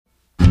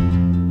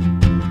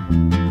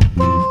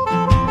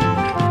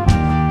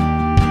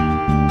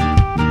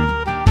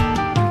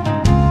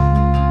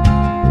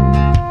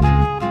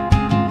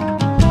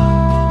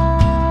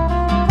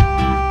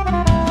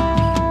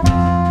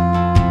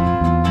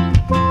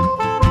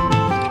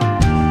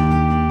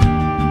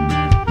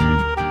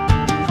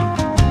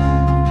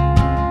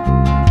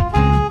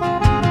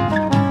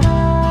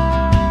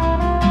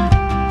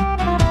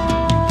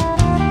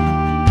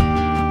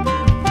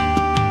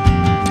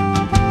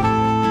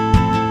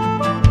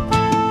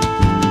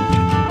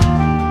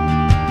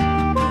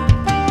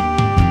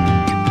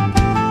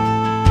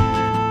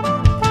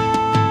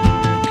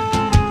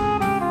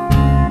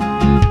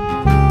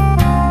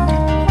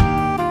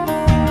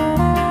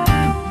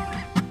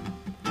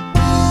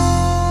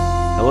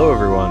Hello,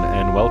 everyone,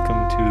 and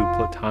welcome to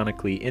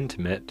Platonically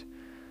Intimate.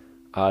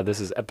 This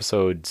is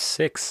episode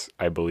 6,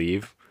 I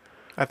believe.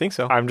 I think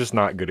so. I'm just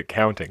not good at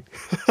counting.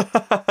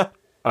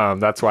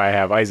 That's why I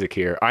have Isaac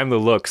here. I'm the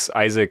looks.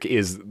 Isaac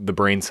is the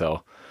brain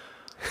cell.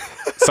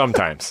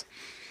 Sometimes.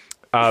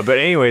 But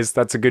anyways,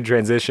 that's a good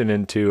transition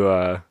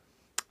into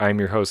I'm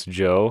your host,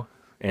 Joe,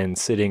 and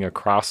sitting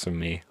across from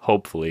me,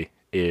 hopefully,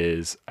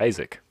 is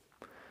Isaac.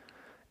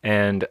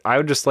 And I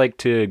would just like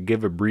to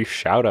give a brief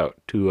shout out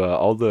to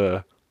all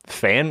the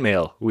fan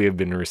mail we have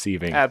been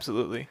receiving.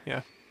 Absolutely,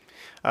 yeah.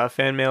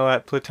 Fan mail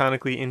at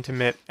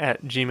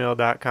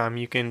platonicallyintimate@gmail.com.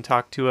 You can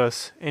talk to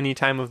us any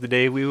time of the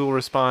day. We will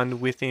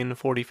respond within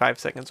 45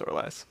 seconds or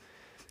less.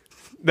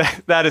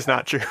 That is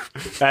not true.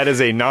 That is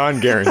a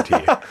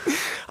non-guarantee.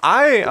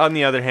 I, on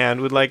the other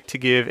hand, would like to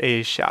give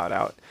a shout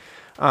out.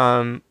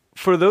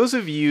 For those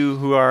of you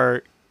who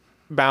are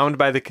bound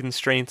by the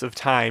constraints of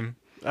time,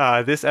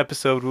 this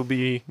episode will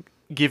be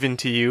given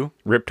to you.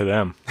 Rip to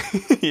them.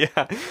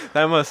 Yeah,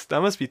 that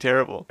must be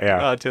terrible.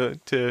 Yeah.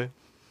 To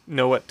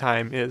know what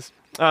time is.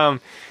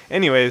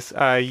 Anyways,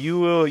 you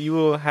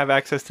will have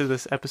access to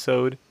this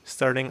episode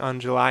starting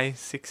on July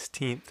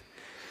 16th.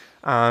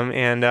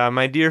 And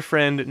my dear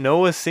friend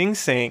Noah Sing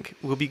Sank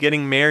will be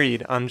getting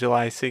married on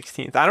July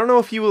 16th. I don't know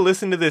if he will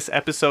listen to this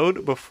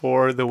episode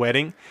before the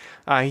wedding.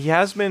 He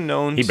has been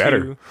known He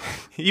better.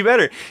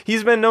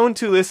 He's been known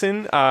to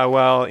listen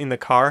while in the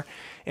car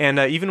and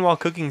even while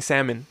cooking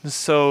salmon.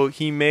 So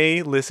he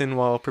may listen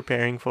while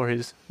preparing for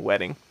his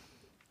wedding.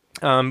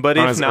 But On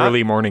if his not,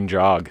 early morning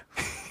jog.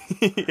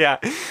 yeah.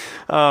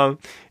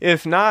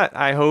 If not,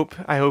 I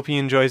hope he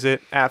enjoys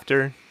it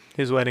after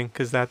his wedding,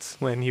 because that's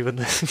when he would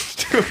listen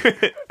to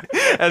it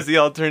as the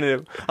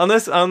alternative.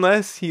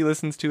 Unless he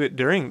listens to it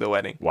during the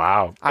wedding.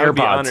 Wow. I would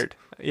be AirPods. honored.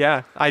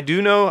 Yeah, I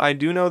do know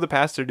the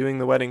pastor doing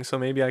the wedding, so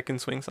maybe I can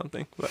swing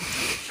something. But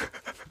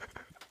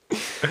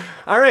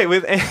all right,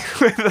 with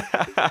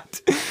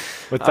that.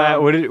 With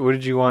that, what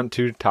did you want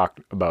to talk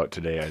about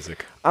today,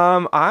 Isaac?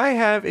 I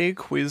have a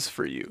quiz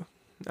for you.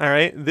 All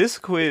right, this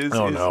quiz.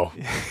 Oh no.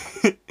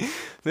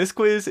 This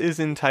quiz is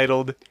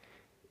entitled,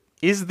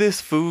 "Is this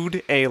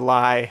food a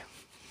lie?"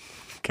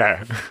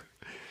 Okay.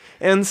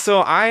 And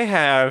so I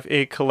have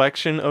a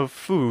collection of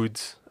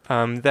foods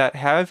that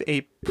have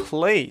a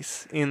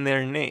place in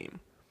their name.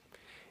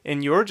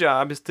 And your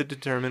job is to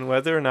determine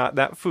whether or not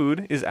that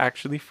food is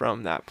actually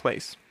from that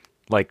place.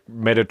 Like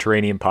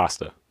Mediterranean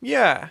pasta.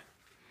 Yeah.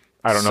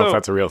 I don't know if So-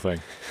 that's a real thing.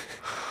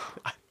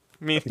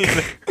 Me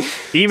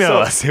Email So-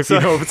 us if so-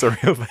 you know if it's a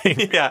real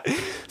thing. Yeah.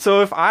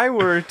 So if I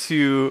were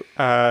to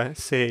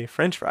say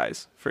French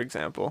fries, for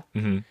example,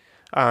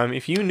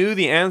 if you knew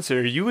the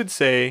answer, you would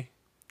say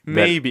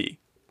maybe.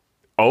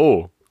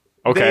 Oh.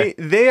 Okay.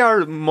 They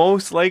are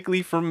most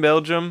likely from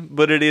Belgium,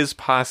 but it is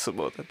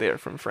possible that they are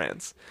from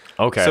France.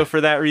 Okay. So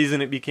for that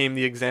reason, it became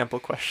the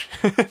example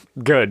question.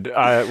 Good.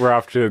 We're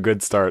off to a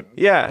good start.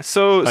 Yeah.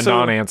 So A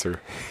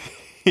non-answer.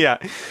 yeah.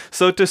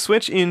 So to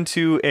switch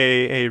into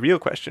a real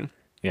question,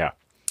 Yeah.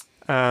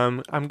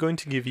 I'm going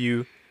to give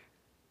you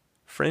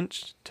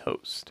French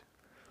toast.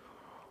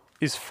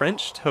 Is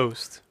French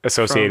toast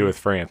Associated from with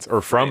France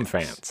or from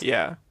France.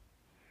 Yeah.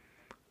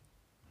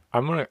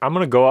 I'm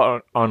gonna go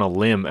out on a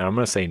limb and I'm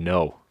gonna say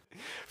no.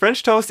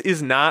 French toast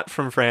is not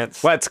from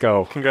France. Let's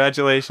go.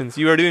 Congratulations.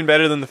 You are doing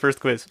better than the first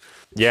quiz.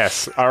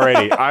 Yes.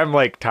 Already. I'm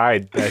like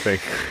tied, I think.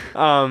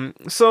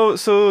 So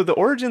the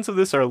origins of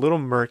this are a little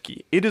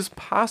murky. It is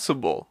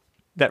possible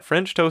that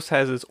French toast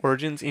has its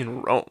origins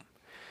in Rome.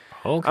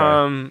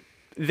 Okay.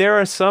 There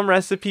are some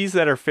recipes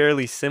that are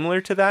fairly similar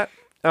to that.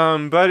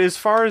 But as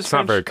far as It's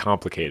not very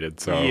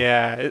complicated, so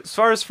yeah, as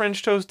far as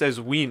French toast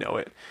as we know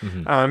it,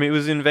 it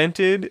was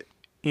invented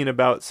in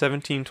about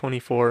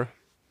 1724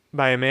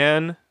 by a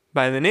man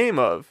by the name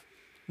of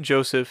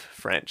Joseph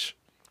French.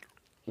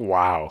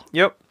 wow.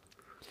 Yep.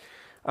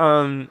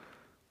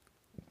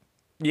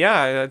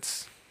 Yeah,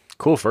 that's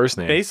Cool first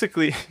name.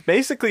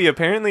 basically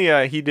apparently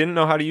he didn't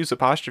know how to use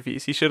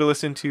apostrophes. He should have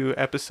listened to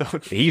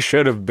episode He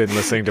should have been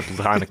listening to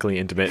Platonically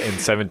Intimate in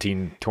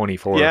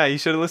 1724. Yeah, you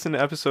should have listened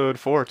to episode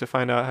 4 to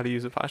find out how to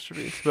use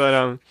apostrophes.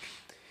 But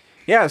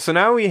yeah, so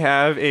now we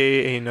have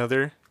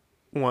another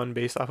one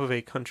based off of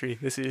a country.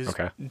 This is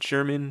Okay.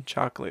 German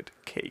chocolate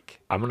cake.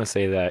 I'm gonna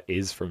say that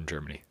is from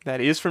Germany.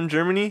 That is from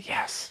Germany?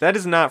 Yes. That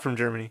is not from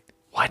Germany.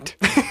 What?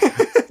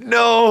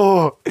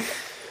 No.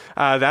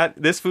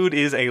 This food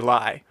is a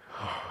lie.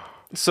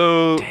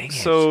 So Dang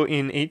it.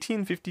 in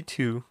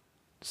 1852,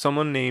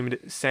 someone named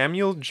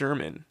Samuel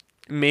German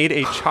made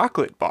a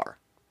chocolate bar.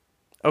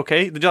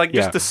 Okay? Like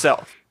just Yeah. to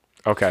sell.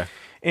 Okay.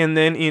 And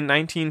then in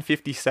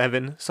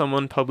 1957,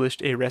 someone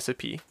published a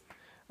recipe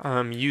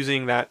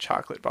using that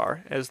chocolate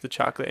bar as the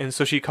chocolate. And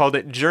so she called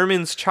it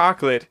German's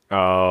chocolate.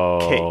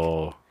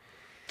 Oh.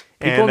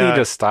 People And, need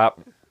to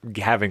stop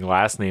having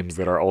last names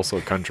that are also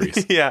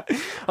countries. Yeah.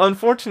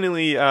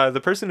 Unfortunately, the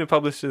person who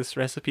published this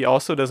recipe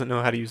also doesn't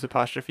know how to use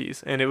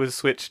apostrophes, and it was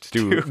switched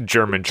Do to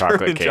German chocolate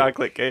German cake.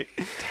 chocolate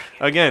cake.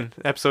 Again,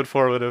 episode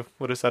 4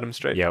 would have set him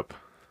straight. Yep.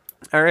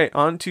 All right,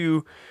 on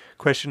to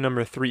question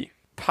number 3.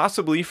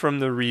 possibly from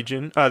the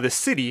region, the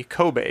city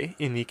Kobe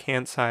in the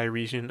Kansai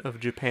region of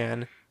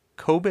Japan.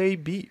 Kobe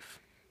beef.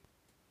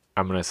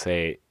 I'm going to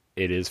say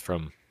it is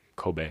from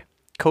Kobe.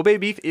 Kobe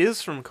beef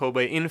is from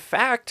Kobe. In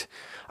fact,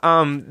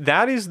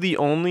 that is the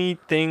only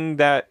thing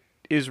that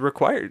is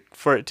required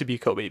for it to be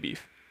Kobe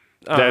beef.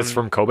 That's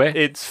from Kobe?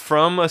 It's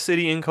from a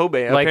city in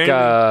Kobe. Like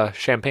Apparently,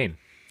 Champagne.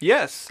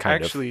 yes,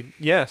 kind of. actually,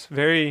 yes,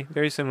 very,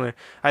 very similar.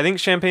 I think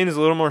Champagne is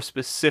a little more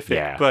specific,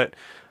 Yeah. but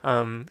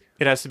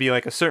it has to be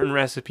like a certain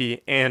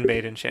recipe and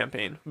made in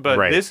Champagne. But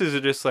Right. this is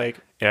just like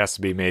It has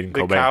to be made in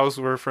the Kobe. cows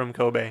were from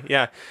Kobe.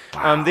 Yeah.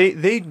 Wow.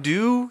 They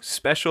do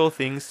special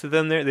things to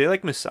them there. They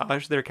like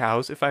massage their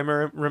cows, if I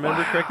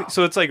remember correctly.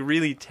 So it's like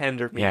really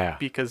tender meat Yeah.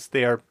 because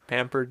they are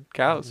pampered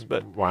cows.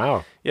 But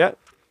Wow. yeah.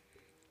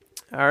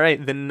 All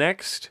right. The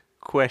next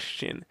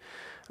question,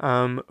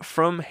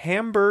 from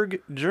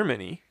Hamburg,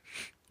 Germany,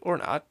 or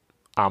not,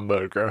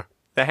 Hamburger.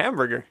 the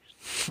hamburger.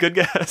 Good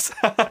guess.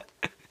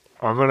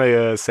 I'm going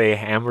to say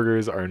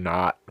hamburgers are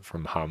not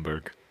from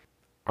Hamburg.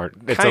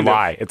 It's Kind a of.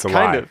 lie. It's a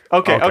Kind lie.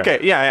 of. Okay.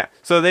 Yeah.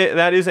 So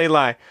that is a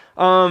lie.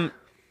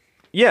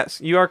 Yes,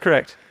 you are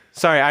correct.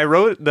 Sorry, I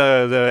wrote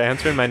the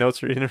answer in my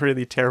notes in a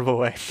really terrible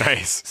way.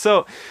 Nice.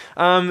 So,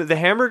 the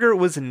hamburger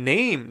was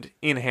named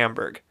in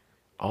Hamburg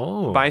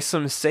Oh. by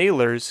some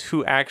sailors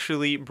who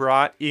actually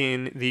brought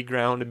in the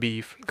ground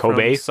beef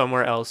Kobe? from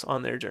somewhere else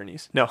on their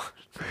journeys. No,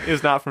 it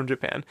was not from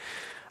Japan.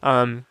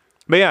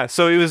 But yeah,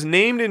 so it was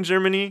named in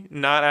Germany,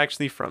 not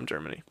actually from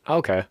Germany.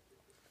 Okay.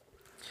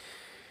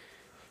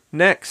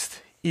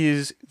 Next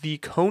is the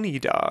Coney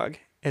dog,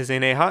 as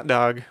in a hot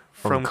dog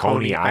from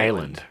Coney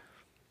Island.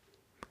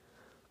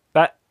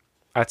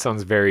 That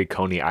sounds very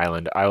Coney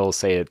Island. I will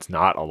say it's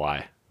not a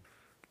lie.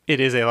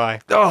 It is a lie.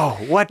 Oh,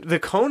 what? The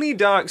Coney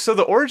dog, so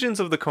the origins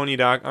of the Coney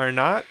dog are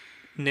not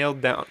nailed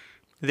down.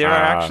 There are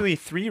actually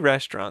 3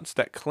 restaurants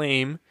that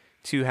claim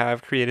to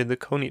have created the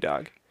Coney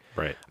dog.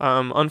 Right.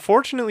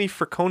 Unfortunately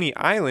for Coney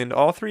Island,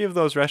 all 3 of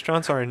those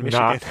restaurants are in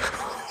Michigan.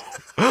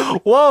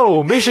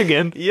 Whoa,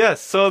 Michigan.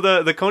 Yes, so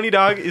the Coney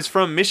dog is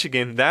from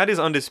Michigan. That is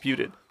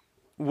undisputed.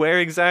 Where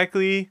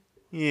exactly?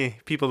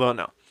 People don't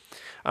know.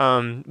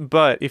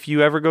 But if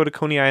you ever go to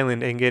Coney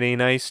Island and get a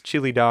nice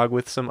chili dog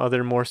with some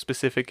other more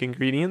specific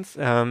ingredients,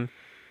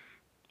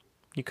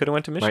 you could have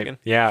went to Michigan.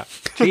 Yeah.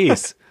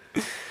 Jeez.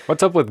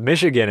 What's up with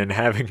Michigan and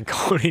having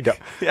Coney dog?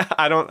 Yeah,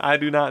 I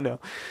do not know.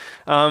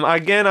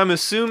 Again, I'm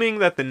assuming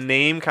that the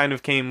name kind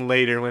of came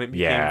later when it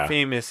became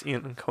famous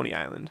in Coney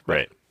Island.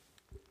 Right.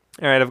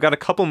 All right, I've got a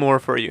couple more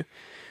for you.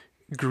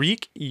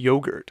 Greek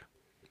yogurt.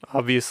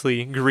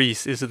 Obviously,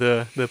 Greece is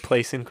the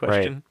place in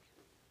question.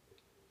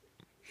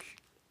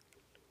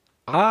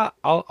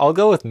 I'll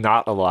go with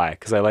not a lie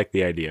because I like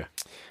the idea.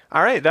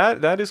 All right,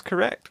 that is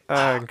correct.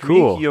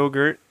 Cool. Greek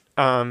yogurt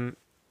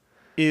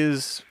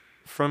is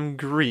from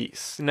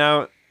Greece.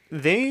 Now,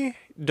 they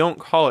don't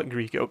call it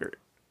Greek yogurt.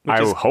 Which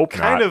I is hope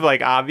kind not. of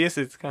like obvious.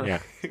 It's kind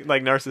of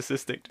like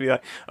narcissistic to be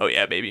like, oh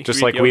yeah, baby.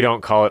 Just Greek like we yogurt.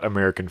 don't call it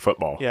American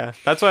football. Yeah,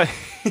 that's why.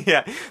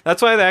 Yeah, that's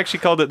why they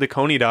actually called it the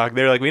Coney dog.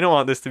 They're like, we don't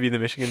want this to be the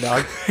Michigan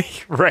dog.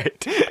 Right.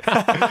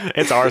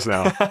 It's ours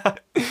now.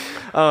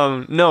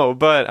 No,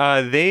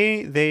 but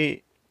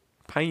they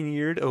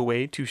pioneered a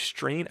way to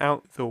strain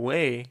out the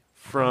whey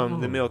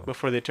from the milk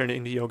before they turned it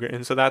into yogurt,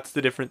 and so that's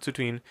the difference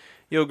between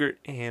yogurt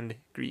and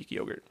Greek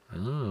yogurt.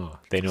 Oh,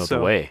 they know So-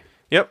 the way.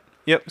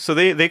 Yep. So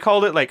they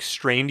called it like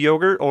strained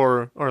yogurt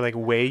or like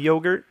whey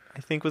yogurt,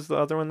 I think was the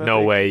other one. That No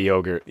they- way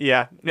yogurt.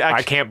 Yeah. I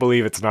Actually, can't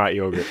believe it's not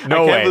yogurt. I No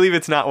can't way. believe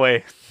it's not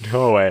whey.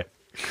 No way.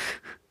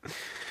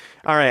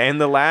 All right,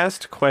 and the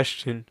last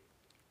question.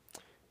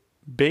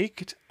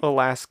 Baked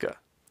Alaska.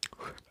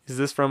 Is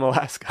this from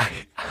Alaska?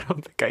 I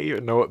don't think I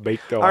even know what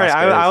baked Alaska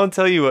All right, is. I'll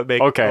tell you what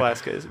baked Okay.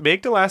 Alaska is.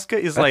 Baked Alaska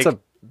is That's like a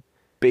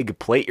big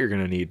plate you're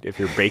going to need if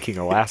you're baking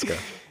Alaska.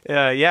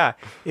 yeah,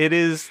 it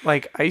is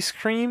like ice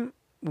cream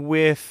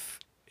with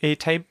a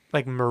type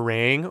like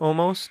meringue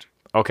almost.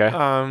 Okay.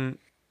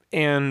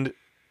 And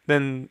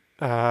then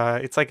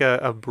it's like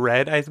a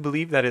bread, I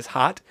believe, that is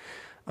hot.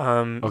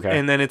 Okay.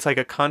 And then it's like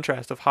a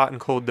contrast of hot and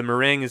cold. The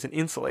meringue is an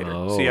insulator,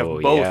 so you have Oh,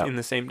 both yeah. in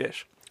the same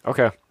dish.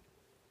 Okay.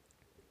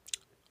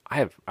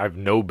 I have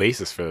no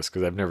basis for this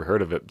because I've never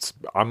heard of it.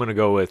 I'm going to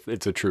go with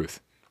it's a truth.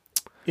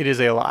 It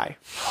is a lie.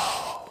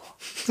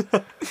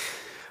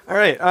 All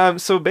right.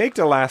 So baked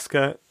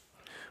Alaska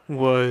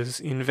was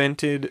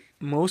invented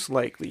most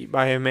likely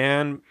by a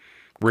man,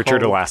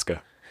 Richard Called-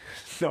 Alaska.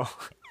 no,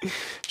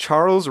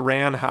 Charles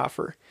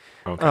Ranhofer.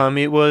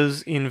 Okay. It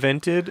was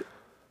invented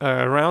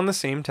around the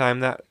same time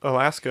that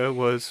Alaska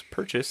was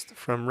purchased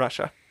from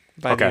Russia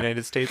by the Okay.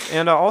 United States,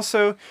 and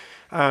also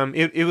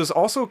it was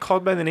also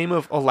called by the name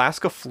of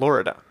Alaska,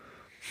 Florida.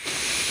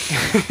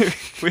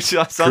 Which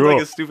sounds Cool.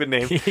 like a stupid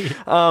name,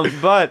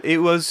 but it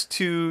was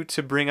to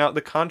bring out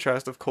the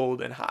contrast of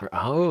cold and hot.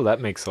 Oh,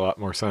 that makes a lot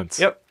more sense.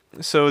 Yep.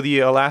 So the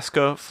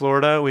Alaska,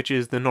 Florida, which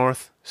is the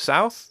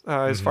north-south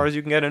as Mm-hmm. far as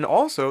you can get, and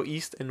also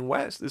east and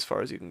west as far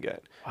as you can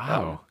get.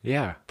 Wow.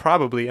 Yeah.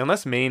 Probably,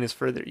 unless Maine is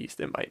further east,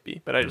 it might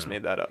be. But I just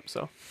made that up.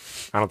 So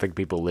I don't think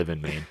people live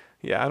in Maine.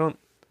 yeah, I don't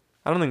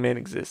think Maine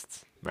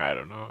exists. I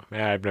don't know.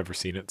 Yeah, I've never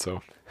seen it,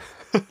 so.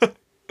 But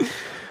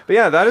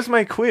yeah, that is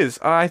my quiz.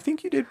 I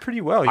think you did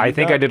pretty well. I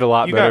think I did a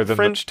lot better You got than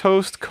French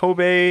toast,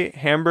 Kobe,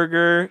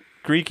 hamburger,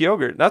 Greek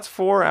yogurt. That's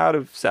 4 out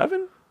of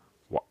 7.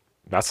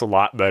 That's a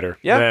lot better.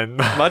 Yeah, than...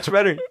 much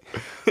better.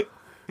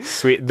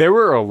 Sweet. There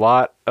were a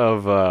lot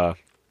of,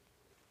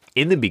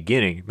 in the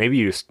beginning, maybe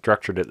you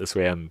structured it this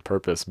way on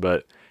purpose,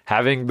 but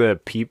having the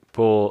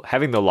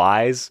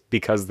lies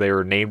because they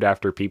were named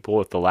after people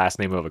with the last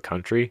name of a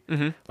country,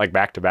 like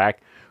back to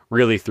back,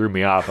 really threw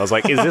me off. I was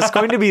like, is this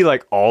going to be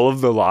like all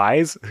of the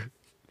lies?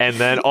 And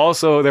then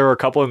also there were a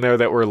couple in there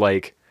that were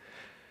like,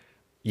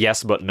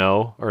 yes, but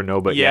no, or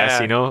no, but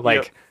yes, you know,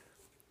 like, yep.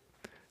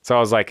 So I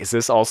was like, is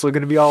this also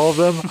going to be all of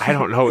them? I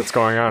don't know what's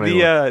going on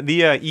anymore.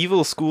 The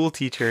evil school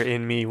teacher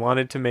in me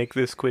wanted to make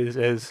this quiz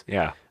as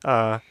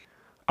I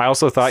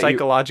also thought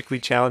psychologically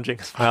challenging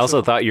as possible. I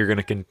also thought you're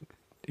going to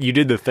you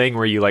did the thing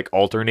where you like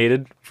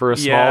alternated for a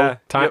small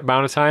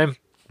amount of time.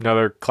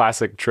 Another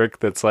classic trick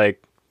that's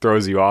like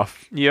throws you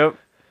off. Yep.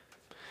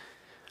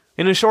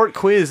 In a short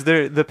quiz,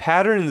 the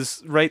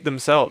patterns write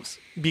themselves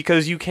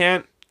because you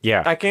can't.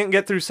 Yeah. I can't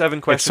get through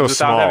 7 questions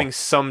without having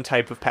some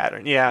type of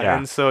pattern. Yeah.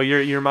 And so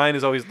your mind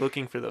is always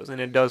looking for those, and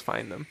it does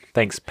find them.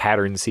 Thanks,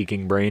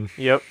 pattern-seeking brain.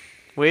 Yep.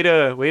 Way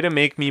to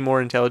make me more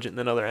intelligent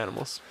than other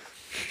animals,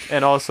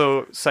 and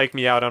also psych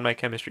me out on my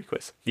chemistry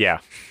quiz. Yeah.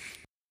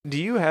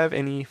 Do you have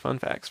any fun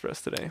facts for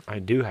us today? I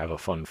do have a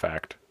fun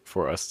fact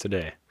for us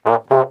today. The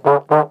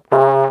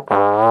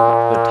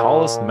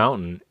tallest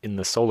mountain in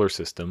the solar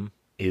system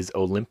is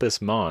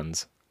Olympus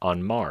Mons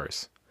on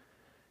Mars.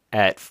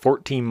 At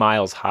 14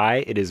 miles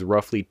high, it is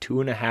roughly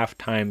 2.5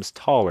 times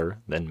taller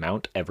than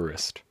Mount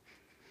Everest.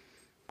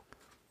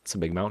 It's a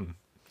big mountain.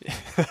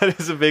 That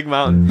is a big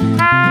mountain.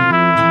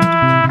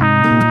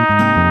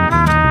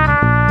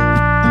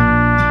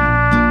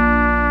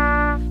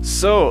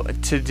 So,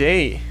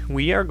 today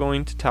we are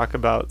going to talk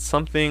about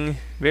something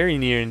very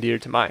near and dear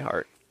to my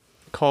heart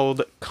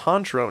called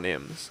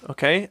contronyms,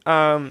 okay?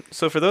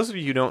 So for those of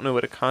you who don't know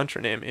what a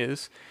contronym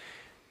is,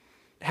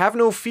 have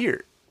no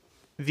fear.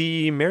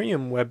 The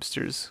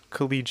Merriam-Webster's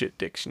Collegiate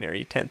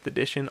Dictionary, 10th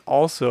edition,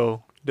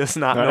 also does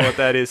not know what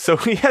that is, so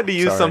we had to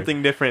use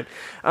something different.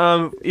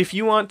 If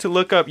you want to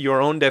look up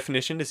your own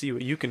definition to see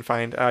what you can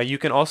find, you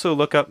can also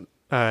look up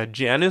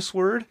Janus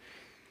word,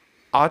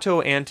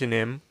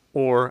 autoantonym,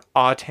 or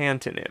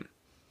autantonym.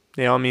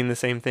 They all mean the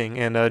same thing,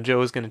 and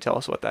Joe is going to tell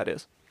us what that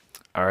is.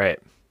 All right.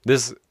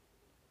 This,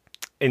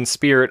 in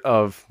spirit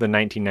of the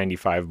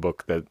 1995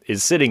 book that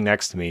is sitting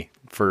next to me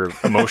for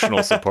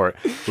emotional support,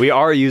 we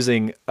are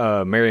using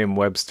a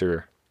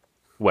Merriam-Webster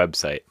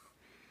website.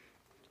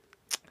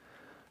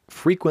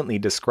 Frequently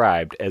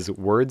described as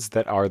words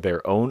that are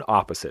their own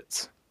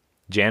opposites.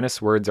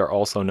 Janus words are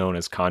also known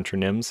as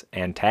contronyms,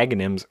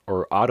 antagonyms,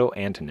 or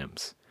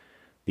autoantonyms.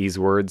 These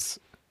words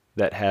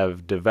that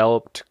have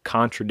developed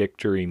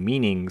contradictory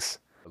meanings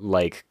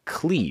like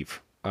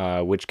cleave,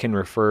 which can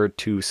refer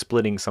to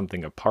splitting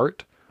something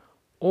apart,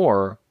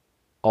 or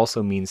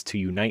also means to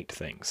unite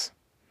things.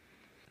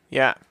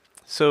 Yeah.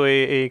 So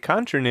a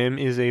contronym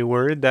is a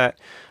word that,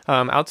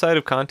 outside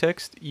of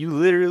context, you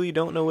literally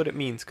don't know what it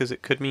means because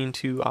it could mean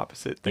two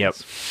opposite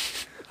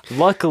things. Yep.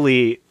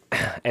 Luckily,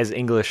 as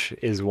English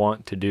is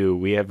wont to do,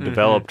 we have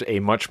developed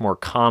a much more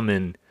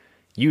common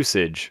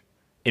usage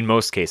in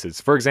most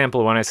cases. For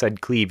example, when I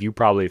said cleave, you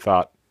probably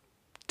thought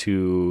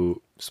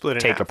to split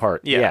take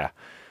apart. Yeah.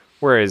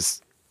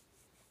 Whereas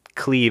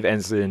cleave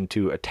ends in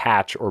to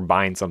attach or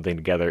bind something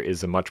together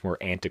is a much more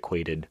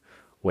antiquated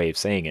way of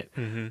saying it.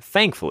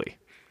 Thankfully.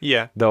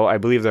 Yeah. Though I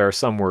believe there are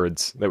some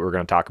words that we're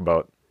going to talk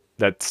about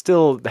that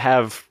still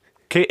have,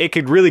 it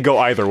could really go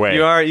either way.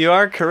 You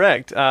are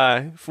correct.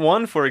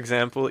 One, for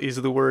example, is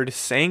the word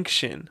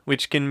sanction,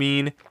 which can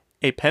mean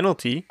a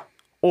penalty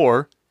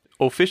or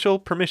official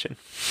permission.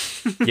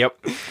 Yep.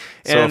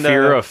 So if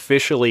you're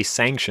officially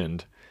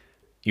sanctioned,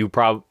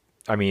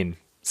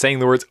 saying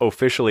the words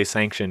officially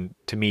sanctioned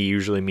to me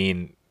usually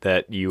mean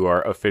that you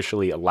are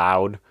officially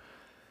allowed,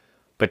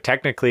 but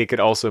technically it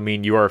could also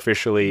mean you are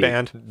officially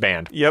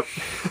banned. Yep.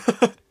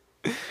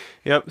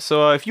 Yep.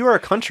 So if you are a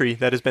country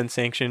that has been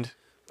sanctioned,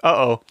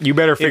 you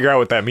better figure out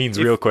what that means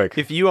real quick.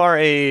 If you are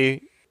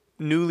a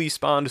newly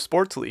spawned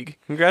sports league,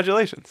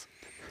 congratulations.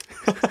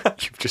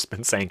 You've just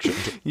been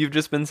sanctioned. You've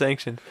just been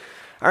sanctioned.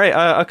 All right,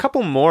 a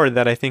couple more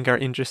that I think are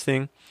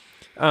interesting.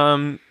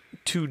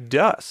 To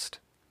dust,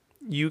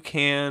 you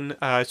can,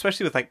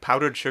 especially with like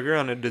powdered sugar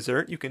on a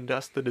dessert, you can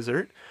dust the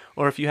dessert.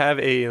 Or if you have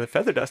a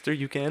feather duster,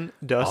 you can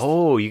dust.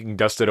 Oh, you can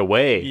dust it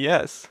away.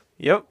 Yes.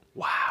 Yep.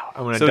 Wow.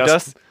 I'm gonna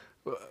dust.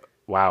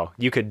 Wow.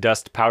 You could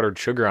dust powdered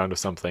sugar onto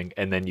something,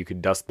 and then you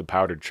could dust the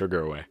powdered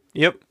sugar away.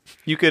 Yep.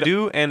 You could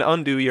do and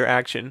undo your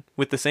action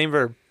with the same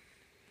verb.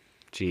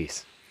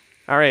 Jeez.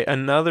 All right,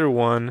 another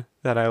one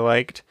that I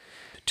liked.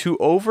 To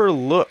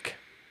overlook.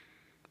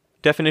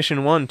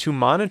 Definition 1, to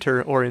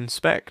monitor or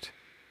inspect.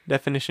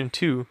 Definition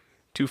 2,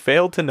 to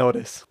fail to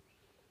notice.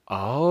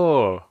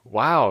 Oh,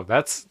 wow.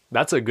 That's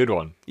a good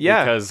one.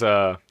 Yeah. Because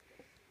I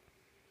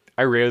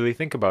rarely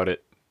think about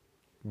it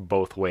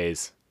both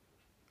ways.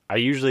 I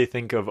usually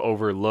think of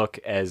overlook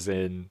as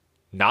in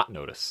not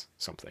notice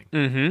something.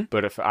 Mm-hmm.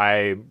 But if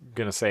I'm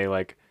going to say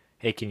like,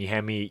 hey, can you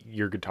hand me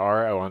your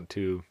guitar? I want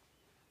to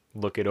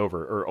look it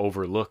over or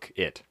overlook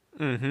it.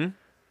 Mm-hmm.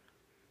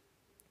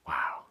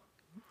 Wow.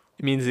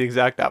 It means the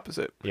exact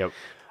opposite. Yep.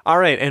 All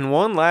right, and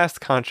one last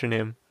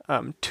contronym,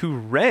 to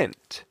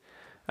rent.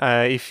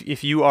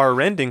 If you are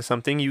renting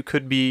something, you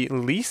could be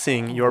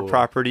leasing your Oh.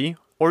 property,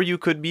 or you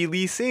could be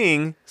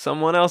leasing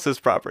someone else's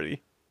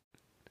property.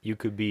 You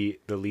could be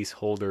the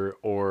leaseholder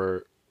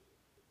or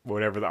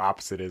whatever the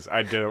opposite is.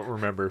 I don't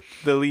remember.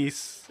 The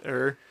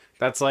leaser.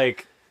 That's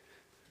like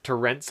to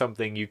rent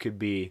something, you could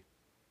be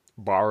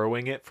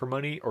borrowing it for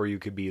money or you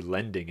could be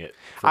lending it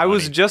for I money.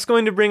 was just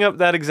going to bring up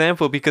that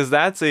example because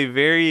that's a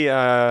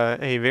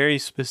very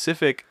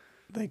specific,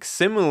 like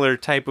similar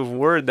type of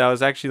word that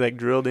was actually like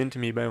drilled into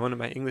me by one of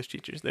my English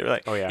teachers. They were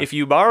like, Oh, yeah. if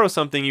you borrow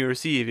something, you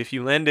receive. If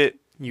you lend it,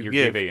 you You're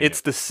give. giving It's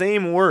it. the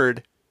same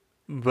word,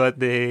 but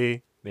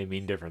they. They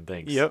mean different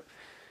things. Yep.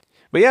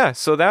 But yeah,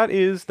 so that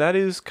is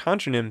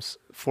contronyms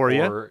for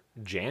you, Or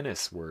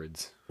Janus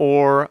words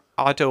or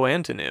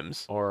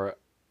autoantonyms, or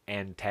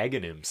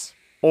antagonyms.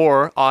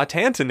 or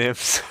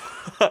autantonyms.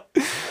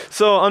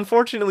 So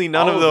unfortunately,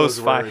 none All of those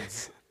five.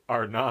 words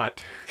are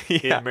not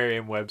Yeah. in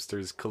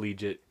Merriam-Webster's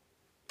collegiate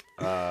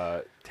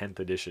 10th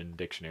edition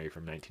dictionary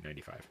from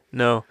 1995.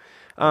 No.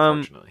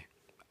 Unfortunately.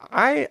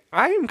 I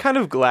am kind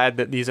of glad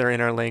that these are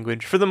in our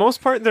language. For the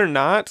most part, they're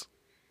not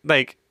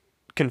like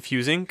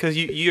confusing because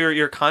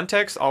your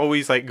context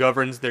always like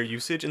governs their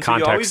usage, and so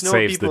you always Context know what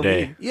saves the people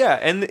day. need. Yeah,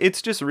 and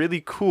it's just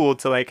really cool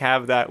to like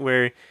have that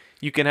where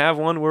you can have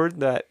one word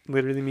that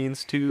literally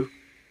means two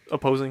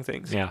opposing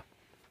things. Yeah.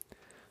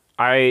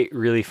 I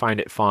really find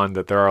it fun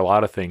that there are a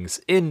lot of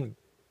things in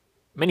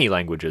many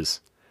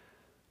languages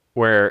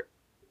where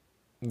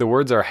the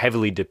words are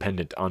heavily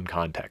dependent on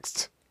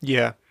context.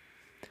 Yeah.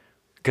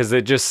 Because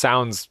it just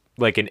sounds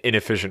like an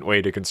inefficient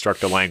way to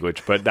construct a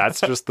language, but that's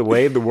just the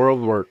way the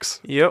world works.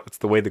 Yep. It's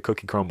the way the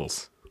cookie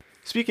crumbles.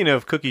 Speaking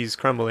of cookies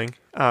crumbling,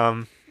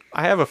 I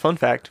have a fun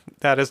fact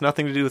that has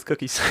nothing to do with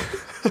cookies.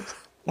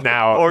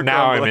 Now I'm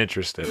crumbling.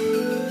 interested.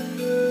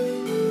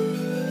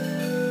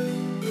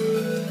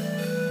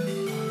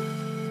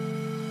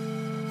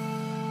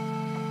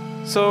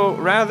 So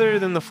rather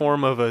than the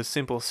form of a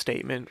simple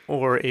statement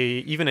or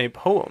even a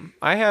poem,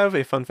 I have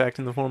a fun fact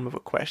in the form of a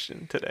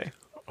question today.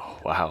 Oh,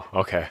 wow.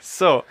 Okay.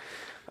 So,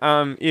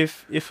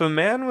 if a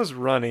man was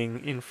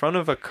running in front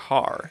of a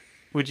car,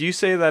 would you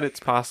say that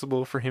it's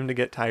possible for him to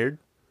get tired?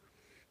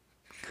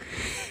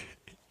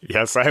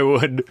 Yes, I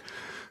would.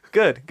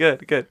 Good,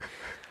 good, good.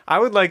 I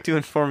would like to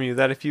inform you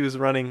that if he was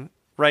running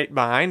right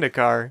behind a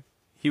car,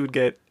 he would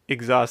get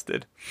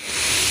exhausted.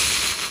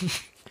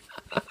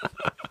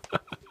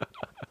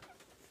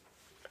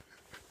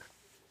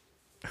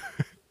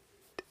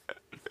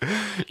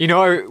 You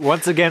know,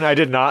 once again, I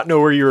did not know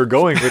where you were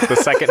going with the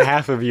second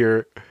half of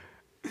your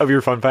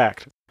fun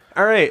fact.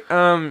 All right.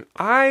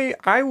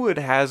 I would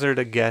hazard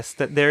a guess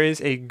that there is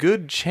a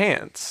good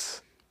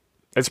chance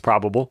It's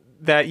probable.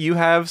 that you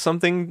have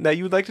something that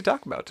you would like to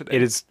talk about today.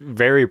 It is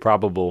very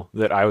probable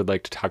that I would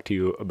like to talk to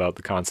you about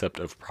the concept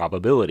of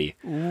probability.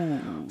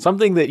 Ooh.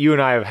 Something that you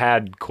and I have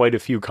had quite a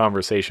few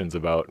conversations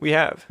about, We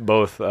have.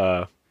 both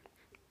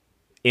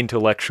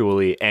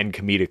intellectually and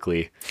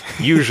comedically,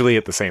 usually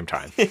at the same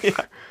time.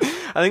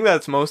 I think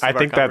that's most of I our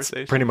think that's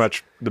conversations. pretty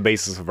much the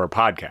basis of our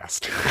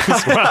podcast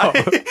as well.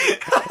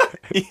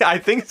 Yeah, I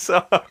think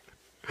so.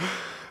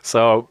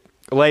 So,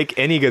 like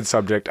any good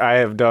subject, I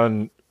have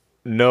done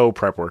no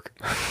prep work,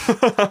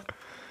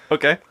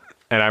 Okay.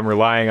 and I'm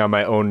relying on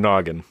my own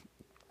noggin.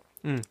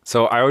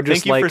 So I would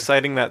just Thank you like... for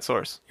citing that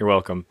source. You're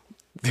welcome.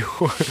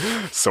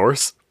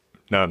 Source?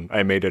 None.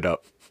 I made it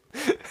up.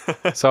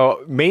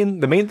 So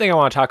the main thing I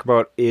want to talk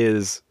about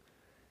is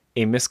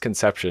a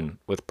misconception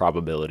with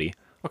probability.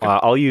 Okay.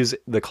 I'll use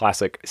the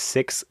classic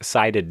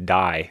 6-sided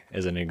die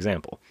as an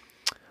example.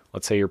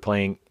 Let's say you're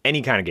playing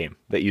any kind of game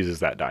that uses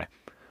that die,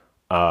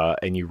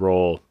 and you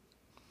roll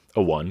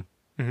a 1,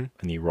 and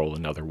you roll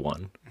another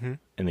 1, and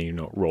then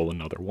you roll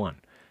another 1. And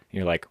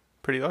you're like,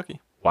 Pretty lucky.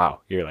 wow.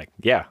 You're like,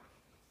 yeah,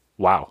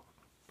 wow.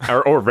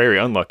 or very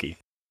unlucky.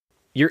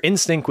 Your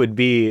instinct would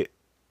be,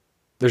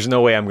 there's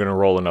no way I'm going to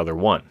roll another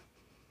 1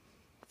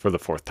 for the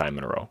 4th time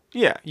in a row.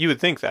 Yeah, you would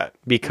think that.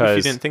 Because-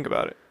 if you didn't think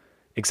about it.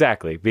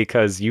 Exactly,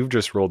 because you've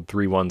just rolled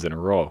 3 1s in a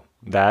row.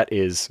 That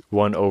is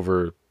 1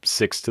 over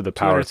 6 to the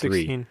power 3.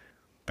 216.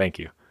 Thank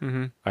you.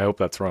 Mm-hmm. I hope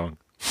that's wrong.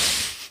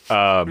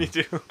 Me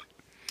too.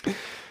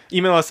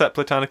 Email us at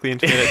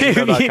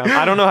platonicallyinfinite@gmail.com.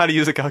 I don't know how to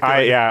use a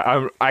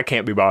calculator. I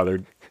can't be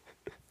bothered.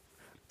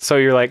 So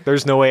you're like,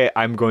 there's no way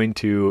I'm going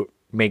to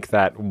make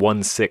that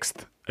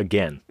 1/6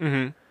 again.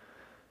 Mm-hmm.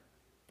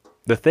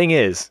 The thing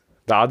is,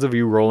 the odds of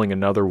you rolling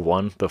another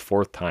 1 the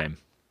 4th time,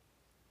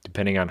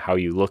 depending on how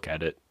you look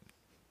at it,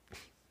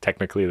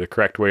 technically the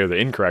correct way or the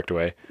incorrect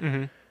way,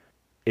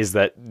 is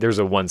that there's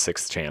a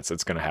 1/6 chance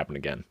it's going to happen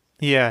again.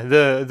 Yeah,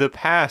 the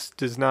past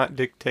does not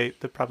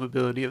dictate the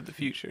probability of the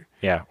future.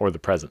 Yeah, or the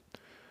present.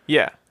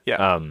 Yeah,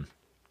 yeah. And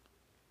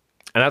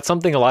that's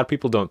something a lot of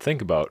people don't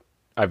think about.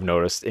 I've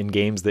noticed in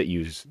games that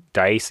use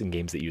dice, in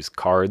games that use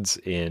cards,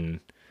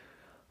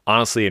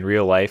 honestly, in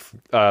real life,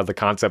 the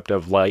concept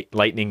of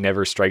lightning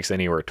never strikes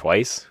anywhere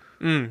twice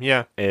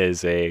Yeah.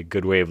 is a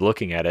good way of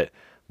looking at it.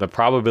 The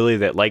probability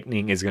that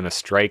lightning is going to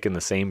strike in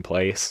the same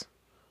place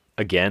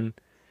again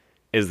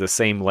is the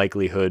same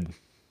likelihood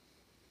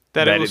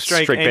That it will it's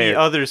strike any there.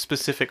 other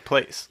specific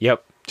place.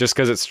 Yep. Just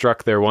because it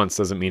struck there once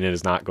doesn't mean it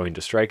is not going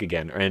to strike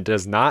again. And it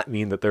does not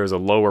mean that there is a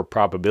lower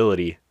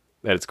probability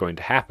that it's going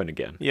to happen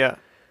again. Yeah.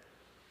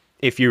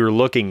 If you're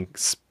looking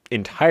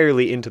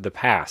entirely into the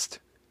past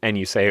and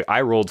you say,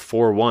 I rolled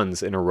 4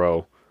 ones in a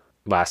row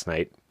last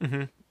night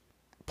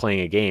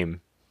playing a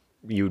game,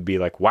 you would be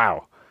like,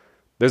 wow,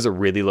 there's a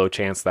really low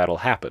chance that'll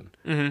happen.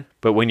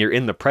 But when you're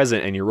in the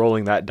present and you're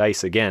rolling that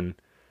dice again,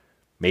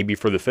 maybe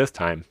for the 5th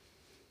time,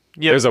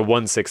 there's a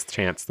 1/6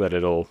 chance that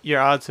it'll... Your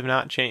odds have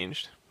not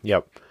changed.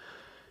 Yep.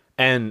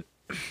 And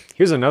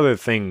here's another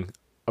thing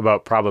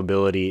about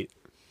probability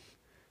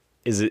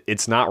is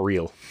it's not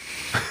real.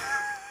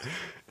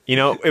 You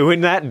know,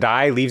 when that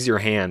die leaves your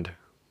hand,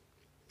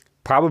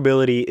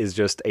 probability is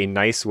just a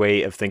nice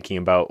way of thinking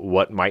about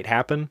what might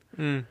happen.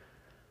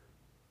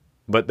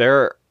 But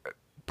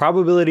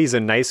probability is a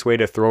nice way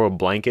to throw a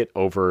blanket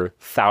over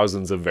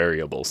thousands of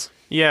variables.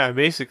 Yeah,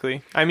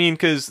 basically. I mean,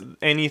 because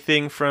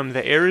anything from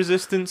the air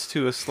resistance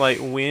to a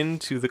slight wind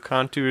to the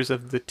contours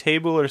of the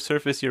table or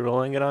surface you're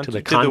rolling it on To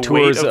the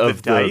contours weight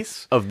of the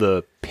dice. of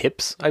the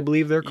pips, I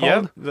believe they're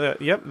called. The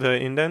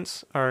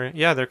indents are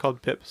they're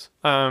called pips.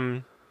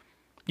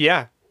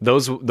 Yeah.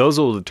 Those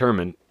will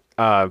determine.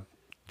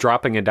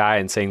 Dropping a die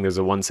and saying there's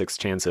a 1/6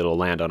 chance it'll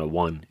land on a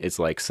 1. It's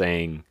like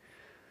saying,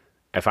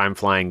 if I'm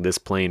flying this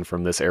plane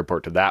from this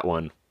airport to that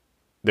one,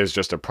 there's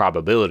just a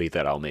probability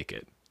that I'll make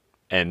it.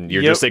 And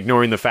you're just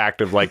ignoring the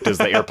fact of, like, does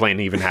the airplane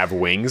even have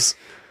wings?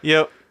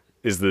 Yep.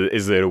 Is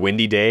it a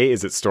windy day?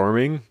 Is it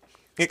storming?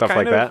 Stuff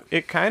like that.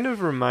 It kind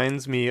of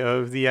reminds me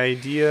of the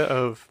idea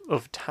of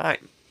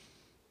time.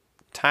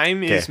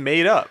 Time is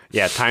made up.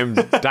 Yeah, time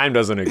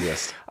doesn't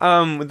exist.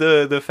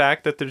 The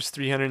fact that there's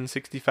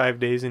 365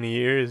 days in a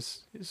year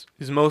is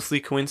mostly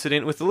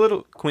coincidence with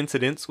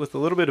a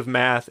little bit of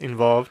math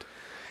involved.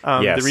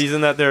 Yes. The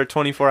reason that there are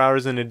 24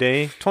 hours in a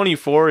day,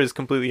 24 is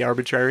completely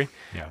arbitrary.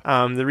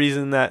 Yeah. The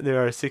reason that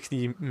there are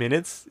 60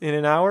 minutes in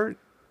an hour,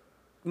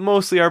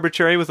 mostly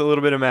arbitrary with a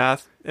little bit of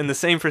math. And the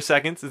same for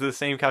seconds is the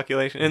same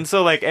calculation. And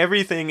so, like,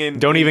 everything in...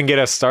 Don't even get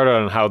us started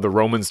on how the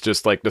Romans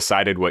just, like,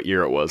 decided what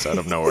year it was out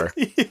of nowhere.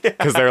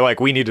 Because they're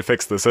like, we need to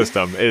fix the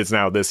system. It's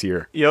now this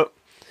year. Yep.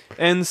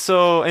 And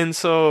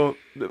so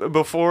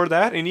before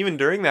that, and even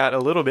during that a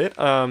little bit,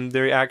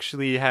 they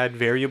actually had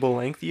variable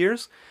length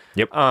years.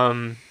 Yep.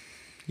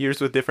 Years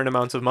with different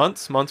amounts of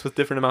months with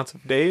different amounts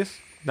of days.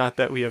 Not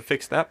that we have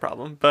fixed that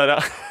problem,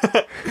 but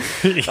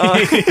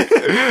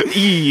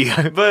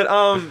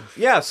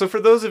yeah. So for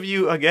those of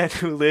you again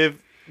who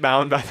live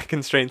bound by the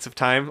constraints of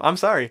time, I'm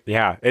sorry.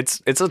 Yeah,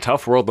 it's a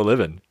tough world to live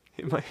in.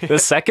 The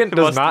second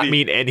does not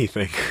mean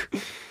anything.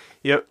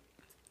 Yep.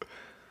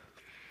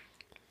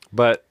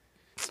 But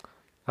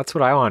that's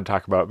what I want to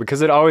talk about,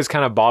 because it always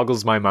kind of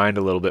boggles my mind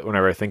a little bit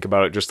whenever I think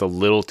about it just a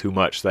little too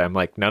much, that I'm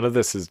like, none of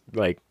this is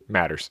like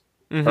matters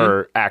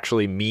or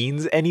actually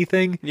means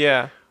anything.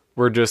 Yeah.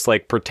 We're just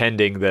like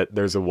pretending that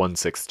there's a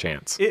 1/6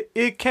 chance.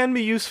 It can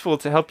be useful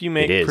to help you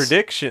make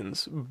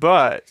predictions,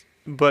 but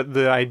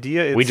the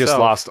idea itself... We just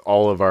lost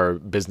all of our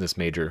business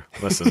major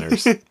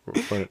listeners.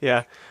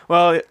 Yeah.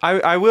 Well,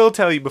 I will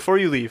tell you before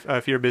you leave,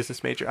 if you're a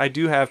business major, I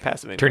do have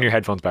passive income. Turn your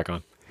headphones back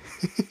on.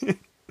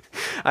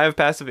 I have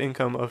passive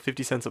income of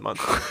 50 cents a month.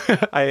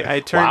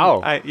 I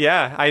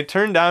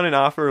turned down an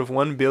offer of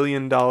 $1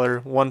 billion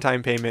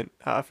one-time payment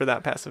for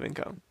that passive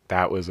income.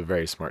 That was a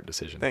very smart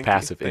decision. Thank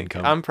passive you.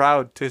 income. I'm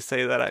proud to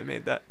say that I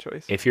made that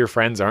choice. If your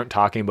friends aren't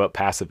talking about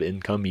passive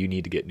income, you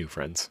need to get new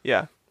friends.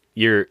 Yeah.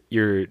 Your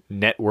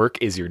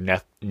network is your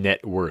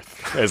net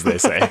worth, as they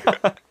say.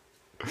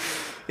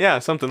 Yeah,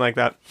 something like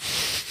that.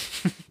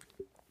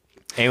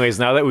 Anyways,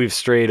 now that we've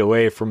strayed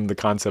away from the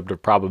concept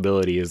of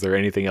probability, is there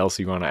anything else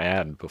you want to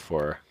add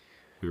before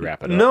we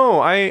wrap it up? No,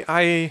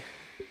 I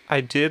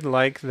did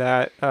like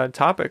that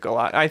topic a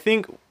lot. I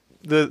think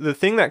the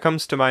thing that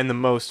comes to mind the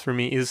most for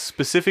me is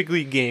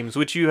specifically games,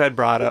 which you had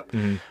brought up.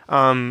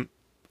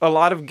 A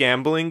lot of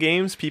gambling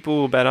games, people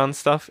will bet on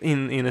stuff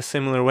in a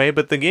similar way,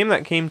 but the game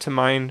that came to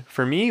mind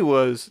for me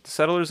was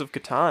Settlers of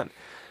Catan.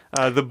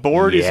 The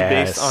board is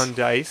based on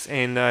dice,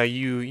 and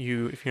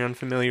you if you're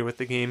unfamiliar with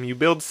the game, you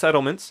build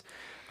settlements,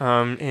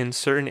 and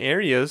certain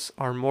areas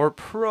are more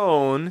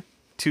prone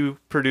to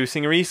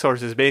producing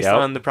resources based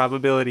on the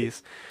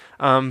probabilities.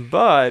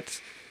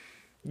 But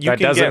you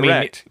can get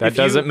wrecked. That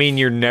doesn't mean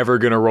you're never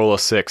going to roll a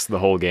 6 the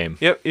whole game.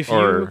 Yep. If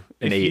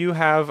you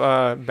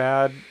have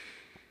bad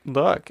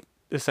luck,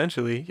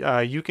 essentially,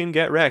 you can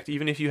get wrecked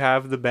even if you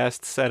have the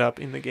best setup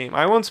in the game.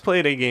 I once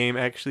played a game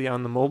actually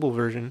on the mobile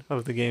version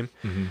of the game,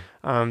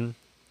 and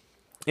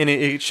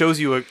it shows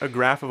you a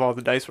graph of all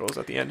the dice rolls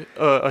at the end.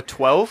 A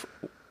 12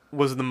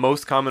 was the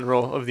most common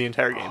roll of the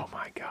entire game. Oh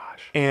my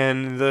gosh.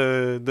 And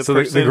the So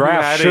person the who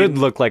graph had should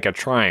look like a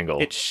triangle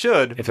it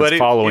should, if but it's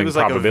following it was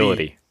like a V.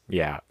 probability.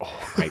 Yeah.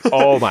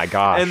 Oh my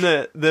gosh. And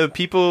the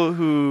people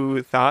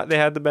who thought they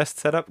had the best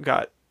setup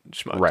got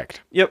schmucked.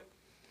 Wrecked. Yep.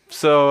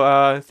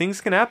 So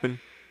things can happen.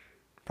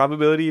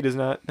 Probability does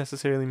not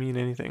necessarily mean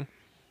anything.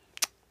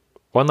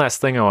 One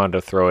last thing I wanted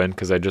to throw in,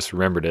 because I just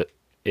remembered it,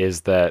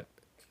 is that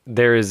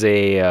there is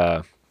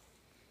a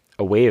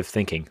way of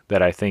thinking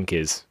that I think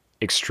is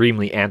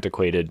extremely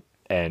antiquated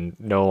and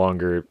no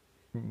longer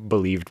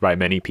believed by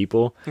many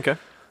people, Okay.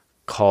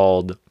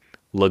 called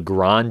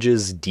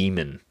Lagrange's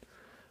demon,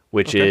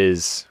 which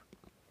is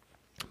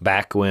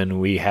back when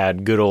we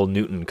had good old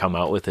Newton come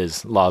out with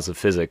his laws of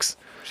physics.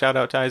 Shout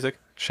out to Isaac.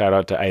 Shout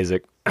out to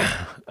Isaac.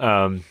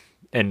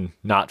 And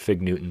not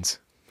Fig Newtons,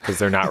 because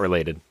they're not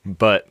related,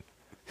 but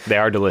they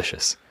are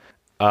delicious.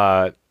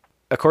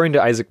 According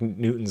to Isaac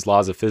Newton's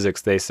laws of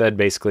physics, they said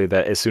basically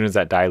that as soon as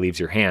that die leaves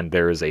your hand,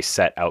 there is a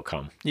set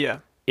outcome. Yeah.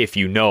 If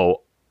you know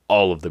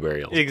all of the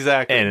burials.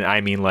 Exactly. And I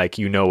mean, like,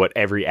 you know what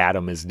every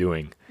atom is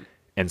doing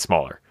and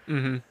smaller.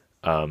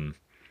 Mm-hmm.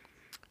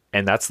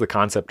 And that's the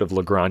concept of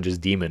Lagrange's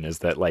demon, is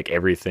that like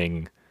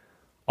everything,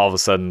 all of a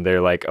sudden they're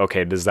like,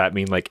 okay, does that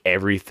mean like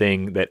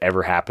everything that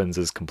ever happens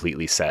is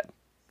completely set?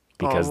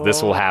 Because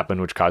this will happen,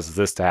 which causes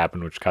this to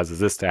happen, which causes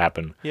this to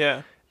happen.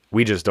 Yeah.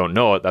 We just don't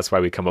know it. That's why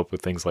we come up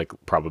with things like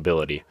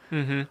probability.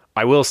 Mm-hmm.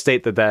 I will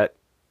state that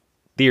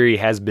theory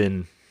has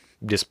been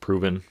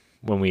disproven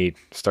when we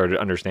started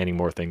understanding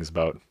more things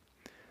about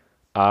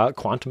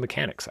quantum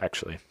mechanics,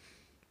 actually.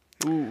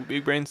 Ooh,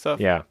 big brain stuff.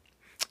 Yeah.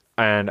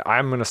 And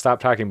I'm going to stop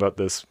talking about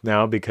this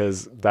now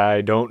because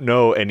I don't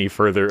know any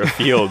further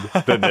afield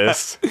than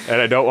this,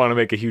 and I don't want to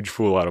make a huge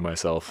fool out of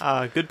myself.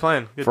 Good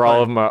plan. Good For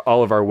plan.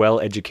 all of our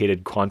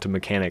well-educated quantum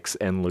mechanics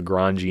and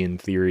Lagrangian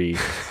theory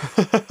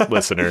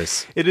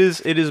listeners. It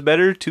is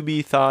better to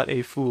be thought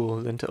a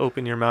fool than to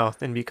open your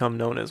mouth and become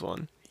known as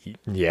one.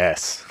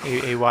 Yes.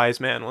 A wise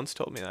man once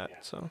told me that.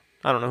 So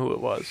I don't know who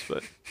it was,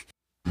 but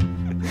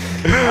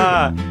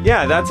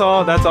yeah, that's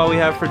all we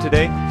have for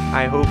today.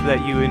 I hope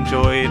that you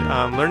enjoyed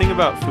learning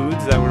about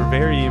foods that were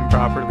very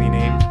improperly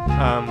named,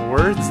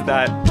 words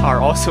that are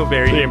also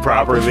very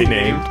improperly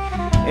named,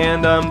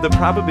 and the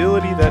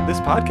probability that this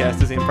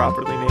podcast is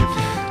improperly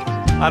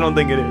named. I don't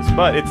think it is,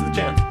 but it's the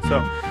chance. So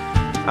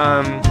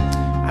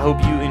I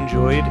hope you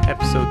enjoyed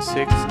episode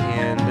 6,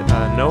 and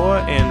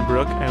Noah and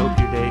Brooke, I hope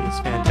your day is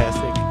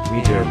fantastic.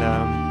 Me too. And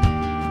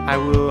I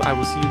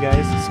will see you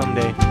guys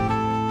someday,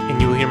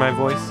 and you will hear my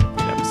voice in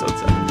episode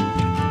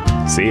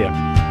 7. See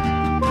ya.